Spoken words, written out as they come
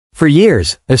For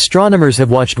years, astronomers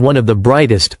have watched one of the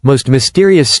brightest, most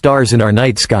mysterious stars in our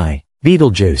night sky,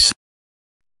 Betelgeuse.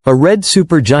 A red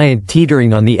supergiant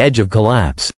teetering on the edge of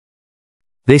collapse.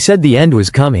 They said the end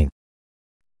was coming.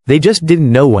 They just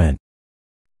didn't know when.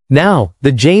 Now,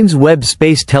 the James Webb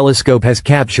Space Telescope has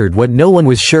captured what no one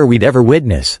was sure we'd ever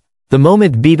witness, the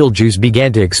moment Betelgeuse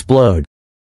began to explode.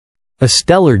 A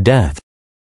stellar death.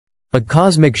 A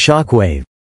cosmic shockwave.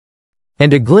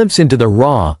 And a glimpse into the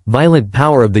raw, violent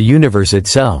power of the universe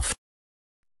itself.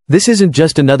 This isn't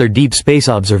just another deep space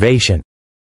observation.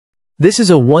 This is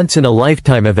a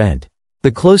once-in-a-lifetime event, the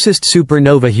closest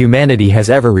supernova humanity has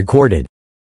ever recorded.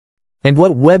 And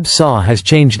what Webb saw has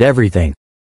changed everything.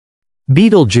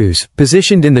 Betelgeuse,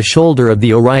 positioned in the shoulder of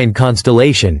the Orion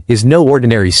constellation, is no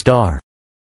ordinary star.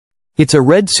 It's a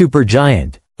red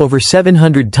supergiant, over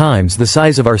 700 times the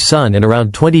size of our Sun and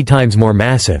around 20 times more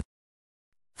massive.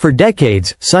 For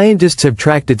decades, scientists have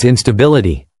tracked its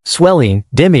instability, swelling,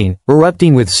 dimming,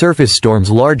 erupting with surface storms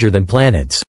larger than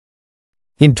planets.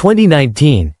 In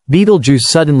 2019, Betelgeuse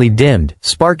suddenly dimmed,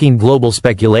 sparking global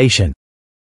speculation.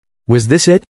 Was this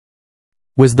it?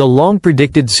 Was the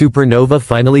long-predicted supernova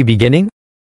finally beginning?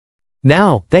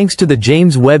 Now, thanks to the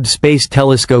James Webb Space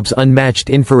Telescope's unmatched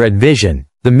infrared vision,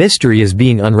 the mystery is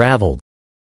being unraveled.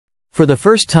 For the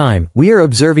first time, we are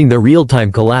observing the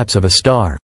real-time collapse of a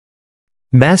star.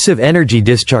 Massive energy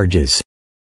discharges.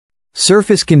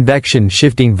 Surface convection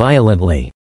shifting violently.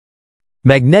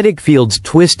 Magnetic fields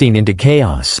twisting into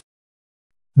chaos.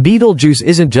 Betelgeuse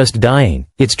isn't just dying,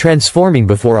 it's transforming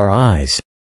before our eyes.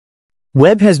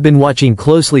 Webb has been watching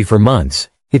closely for months,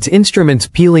 its instruments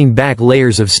peeling back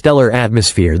layers of stellar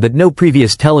atmosphere that no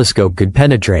previous telescope could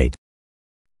penetrate.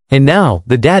 And now,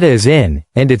 the data is in,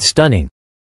 and it's stunning.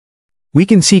 We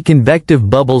can see convective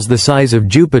bubbles the size of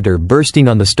Jupiter bursting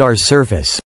on the star's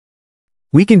surface.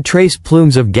 We can trace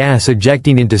plumes of gas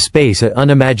ejecting into space at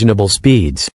unimaginable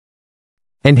speeds.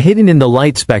 And hidden in the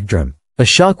light spectrum, a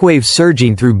shockwave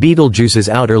surging through Betelgeuse's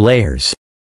outer layers.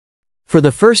 For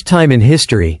the first time in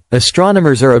history,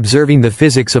 astronomers are observing the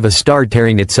physics of a star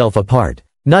tearing itself apart,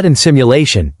 not in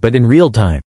simulation, but in real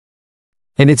time.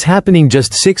 And it's happening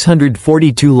just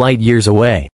 642 light-years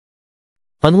away.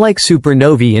 Unlike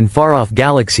supernovae in far-off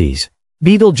galaxies,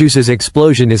 Betelgeuse's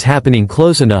explosion is happening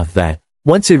close enough that,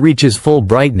 once it reaches full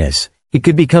brightness, it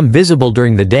could become visible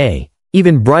during the day,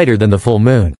 even brighter than the full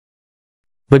moon.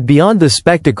 But beyond the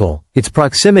spectacle, its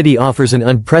proximity offers an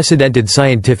unprecedented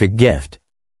scientific gift.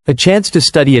 A chance to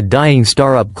study a dying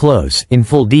star up close, in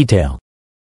full detail.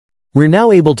 We're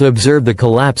now able to observe the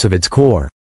collapse of its core.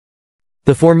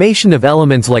 The formation of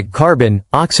elements like carbon,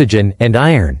 oxygen, and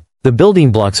iron, the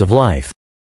building blocks of life.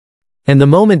 And the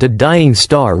moment a dying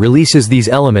star releases these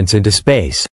elements into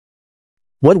space.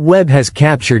 What Webb has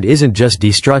captured isn't just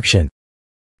destruction.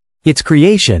 It's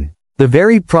creation, the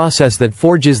very process that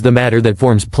forges the matter that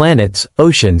forms planets,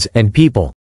 oceans, and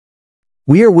people.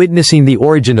 We are witnessing the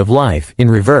origin of life,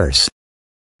 in reverse.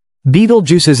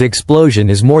 Betelgeuse's explosion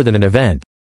is more than an event.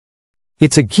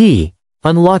 It's a key,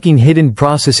 unlocking hidden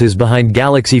processes behind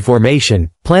galaxy formation,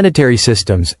 planetary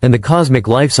systems, and the cosmic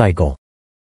life cycle.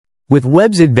 With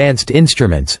Webb's advanced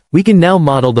instruments, we can now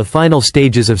model the final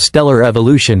stages of stellar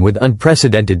evolution with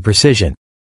unprecedented precision.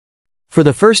 For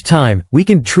the first time, we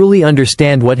can truly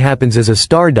understand what happens as a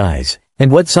star dies, and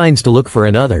what signs to look for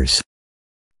in others.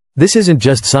 This isn't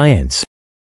just science.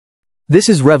 This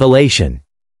is revelation.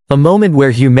 A moment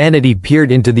where humanity peered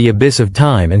into the abyss of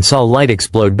time and saw light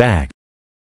explode back.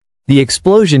 The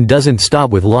explosion doesn't stop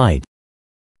with light.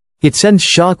 It sends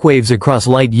shockwaves across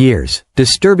light years,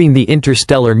 disturbing the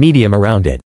interstellar medium around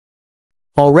it.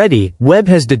 Already, Webb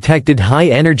has detected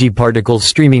high-energy particles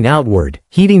streaming outward,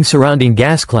 heating surrounding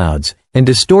gas clouds, and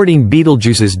distorting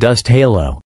Betelgeuse's dust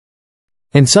halo.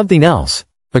 And something else,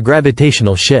 a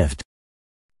gravitational shift.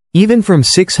 Even from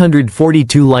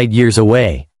 642 light-years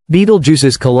away,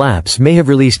 Betelgeuse's collapse may have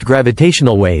released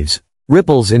gravitational waves,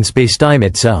 ripples in spacetime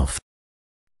itself.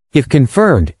 If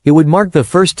confirmed, it would mark the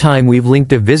first time we've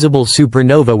linked a visible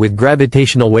supernova with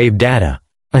gravitational wave data,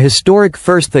 a historic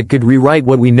first that could rewrite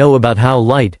what we know about how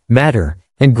light, matter,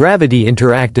 and gravity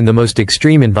interact in the most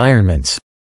extreme environments.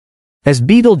 As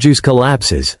Betelgeuse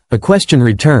collapses, a question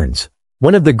returns,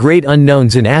 one of the great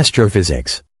unknowns in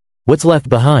astrophysics. What's left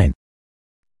behind?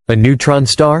 A neutron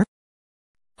star?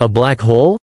 A black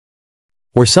hole?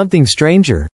 Or something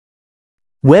stranger?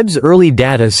 Webb's early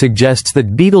data suggests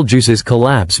that Betelgeuse's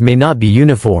collapse may not be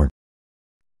uniform.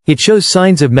 It shows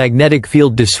signs of magnetic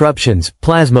field disruptions,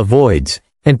 plasma voids,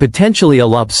 and potentially a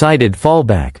lopsided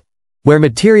fallback, where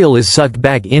material is sucked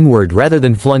back inward rather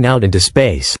than flung out into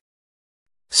space.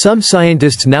 Some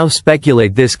scientists now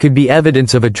speculate this could be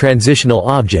evidence of a transitional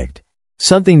object,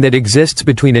 something that exists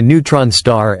between a neutron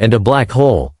star and a black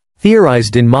hole,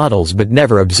 theorized in models but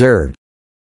never observed.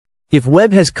 If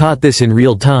Webb has caught this in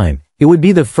real time, it would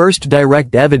be the first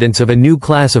direct evidence of a new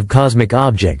class of cosmic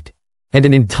object, and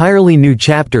an entirely new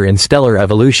chapter in stellar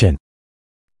evolution.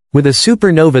 With a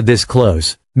supernova this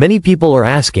close, many people are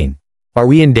asking, are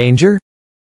we in danger?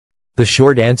 The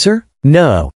short answer?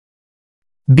 No.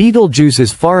 Betelgeuse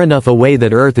is far enough away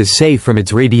that Earth is safe from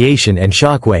its radiation and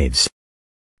shockwaves.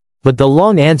 But the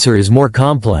long answer is more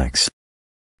complex.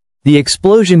 The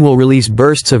explosion will release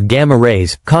bursts of gamma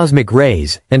rays, cosmic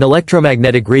rays, and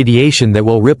electromagnetic radiation that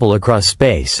will ripple across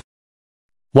space.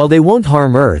 While they won't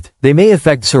harm Earth, they may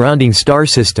affect surrounding star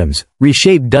systems,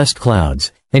 reshape dust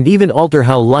clouds, and even alter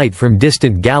how light from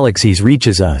distant galaxies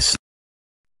reaches us.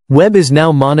 Webb is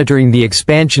now monitoring the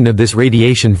expansion of this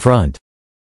radiation front.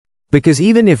 Because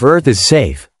even if Earth is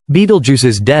safe,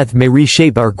 Betelgeuse's death may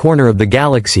reshape our corner of the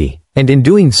galaxy, and in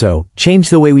doing so, change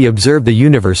the way we observe the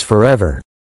universe forever.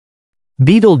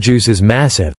 Betelgeuse is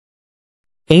massive,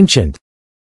 ancient,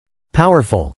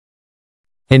 powerful,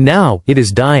 and now, it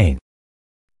is dying.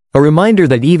 A reminder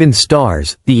that even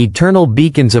stars, the eternal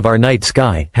beacons of our night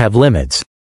sky, have limits.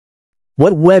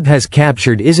 What Webb has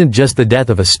captured isn't just the death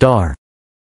of a star.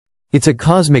 It's a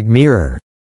cosmic mirror.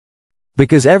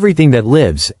 Because everything that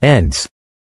lives, ends.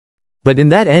 But in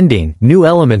that ending, new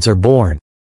elements are born.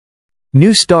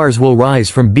 New stars will rise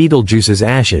from Betelgeuse's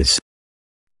ashes.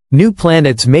 New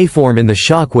planets may form in the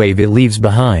shockwave it leaves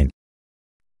behind.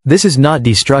 This is not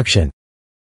destruction.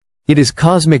 It is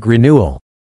cosmic renewal.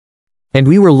 And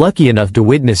we were lucky enough to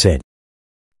witness it.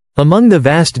 Among the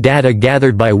vast data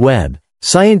gathered by Webb,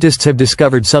 scientists have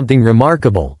discovered something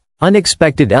remarkable,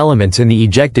 unexpected elements in the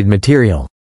ejected material.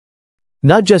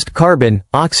 Not just carbon,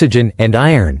 oxygen, and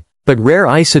iron, but rare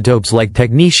isotopes like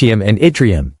technetium and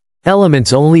yttrium,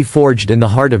 elements only forged in the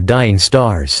heart of dying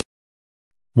stars.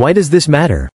 Why does this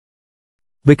matter?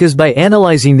 Because by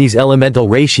analyzing these elemental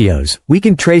ratios, we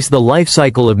can trace the life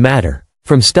cycle of matter,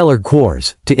 from stellar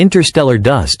cores, to interstellar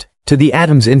dust, to the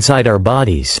atoms inside our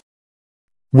bodies.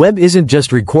 Webb isn't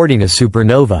just recording a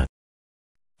supernova.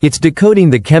 It's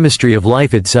decoding the chemistry of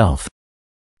life itself.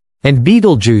 And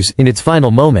Betelgeuse, in its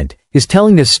final moment, is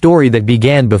telling a story that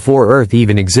began before Earth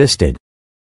even existed.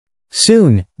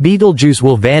 Soon, Betelgeuse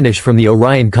will vanish from the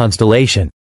Orion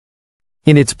constellation.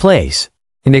 In its place,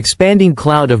 an expanding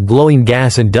cloud of glowing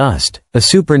gas and dust, a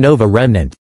supernova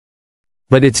remnant.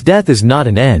 But its death is not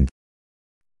an end.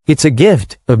 It's a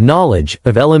gift, of knowledge,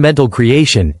 of elemental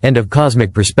creation, and of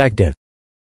cosmic perspective.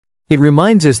 It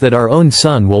reminds us that our own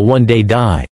sun will one day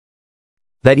die.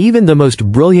 That even the most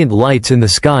brilliant lights in the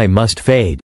sky must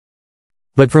fade.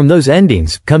 But from those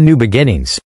endings, come new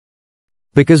beginnings.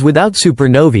 Because without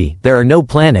supernovae, there are no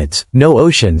planets, no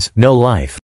oceans, no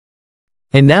life.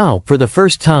 And now, for the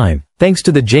first time, thanks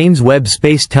to the James Webb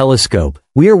Space Telescope,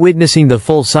 we are witnessing the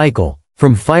full cycle,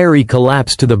 from fiery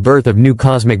collapse to the birth of new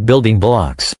cosmic building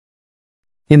blocks.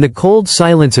 In the cold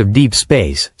silence of deep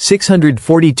space,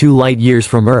 642 light-years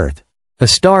from Earth, a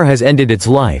star has ended its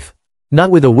life, not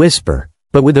with a whisper,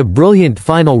 but with a brilliant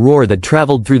final roar that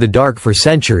traveled through the dark for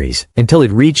centuries, until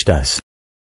it reached us.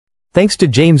 Thanks to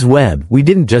James Webb, we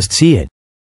didn't just see it.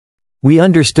 We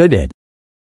understood it.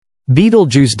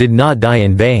 Betelgeuse did not die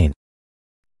in vain.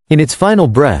 In its final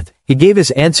breath, it gave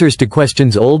us answers to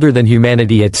questions older than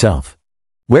humanity itself.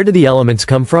 Where do the elements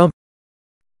come from?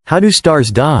 How do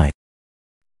stars die?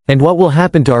 And what will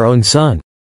happen to our own sun?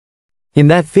 In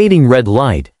that fading red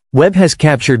light, Webb has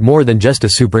captured more than just a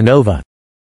supernova.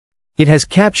 It has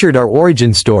captured our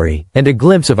origin story, and a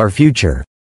glimpse of our future.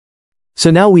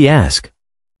 So now we ask,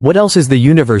 what else is the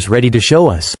universe ready to show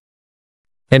us?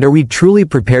 And are we truly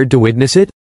prepared to witness it?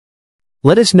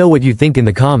 Let us know what you think in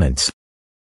the comments.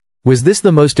 Was this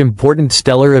the most important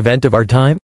stellar event of our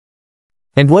time?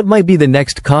 And what might be the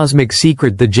next cosmic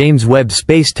secret the James Webb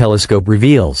Space Telescope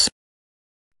reveals?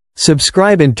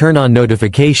 Subscribe and turn on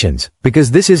notifications, because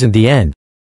this isn't the end.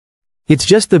 It's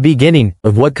just the beginning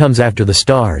of what comes after the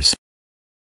stars.